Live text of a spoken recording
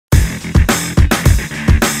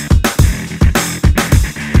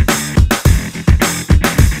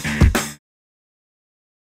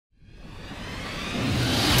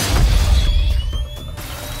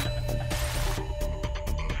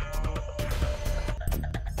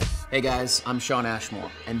Hey guys, I'm Shawn Ashmore,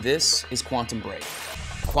 and this is Quantum Break.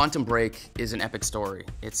 Quantum Break is an epic story.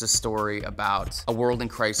 It's a story about a world in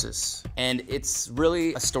crisis, and it's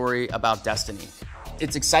really a story about destiny.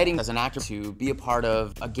 It's exciting as an actor to be a part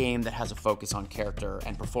of a game that has a focus on character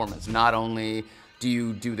and performance. Not only do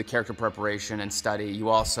you do the character preparation and study, you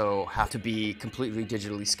also have to be completely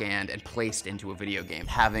digitally scanned and placed into a video game.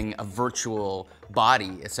 Having a virtual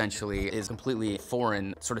body, essentially, is completely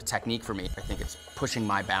foreign sort of technique for me. I think it's pushing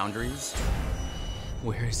my boundaries.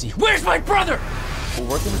 Where is he? Where's my brother?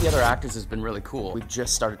 Well, working with the other actors has been really cool. We've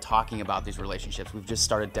just started talking about these relationships. We've just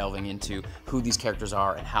started delving into who these characters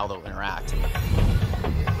are and how they'll interact.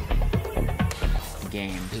 The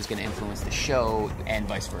game is going to influence the show and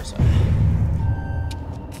vice versa.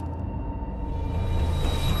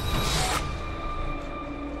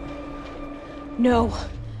 No.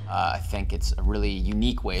 I think it's a really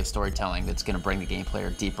unique way of storytelling that's going to bring the game player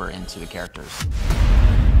deeper into the characters.